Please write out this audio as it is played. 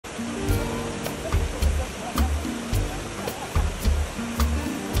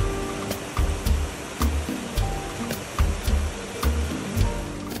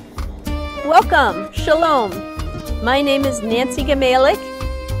Welcome, Shalom. My name is Nancy Gamalik,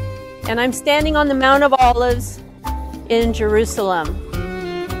 and I'm standing on the Mount of Olives in Jerusalem.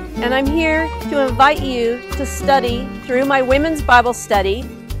 And I'm here to invite you to study through my women's Bible study,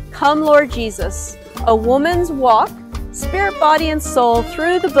 Come Lord Jesus, a woman's walk, spirit, body, and soul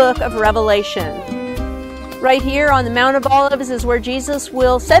through the book of Revelation. Right here on the Mount of Olives is where Jesus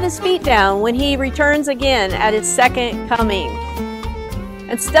will set his feet down when he returns again at his second coming.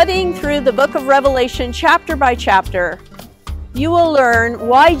 And studying through the book of Revelation chapter by chapter, you will learn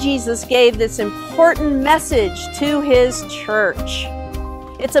why Jesus gave this important message to his church.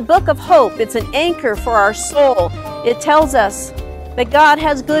 It's a book of hope. It's an anchor for our soul. It tells us that God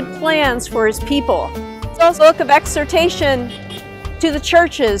has good plans for his people. It's also a book of exhortation to the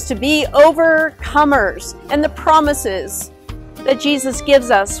churches to be overcomers and the promises that Jesus gives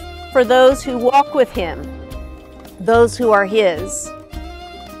us for those who walk with him, those who are his.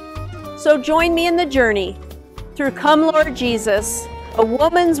 So join me in the journey through Come Lord Jesus, a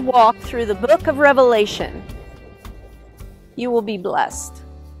woman's walk through the book of Revelation. You will be blessed.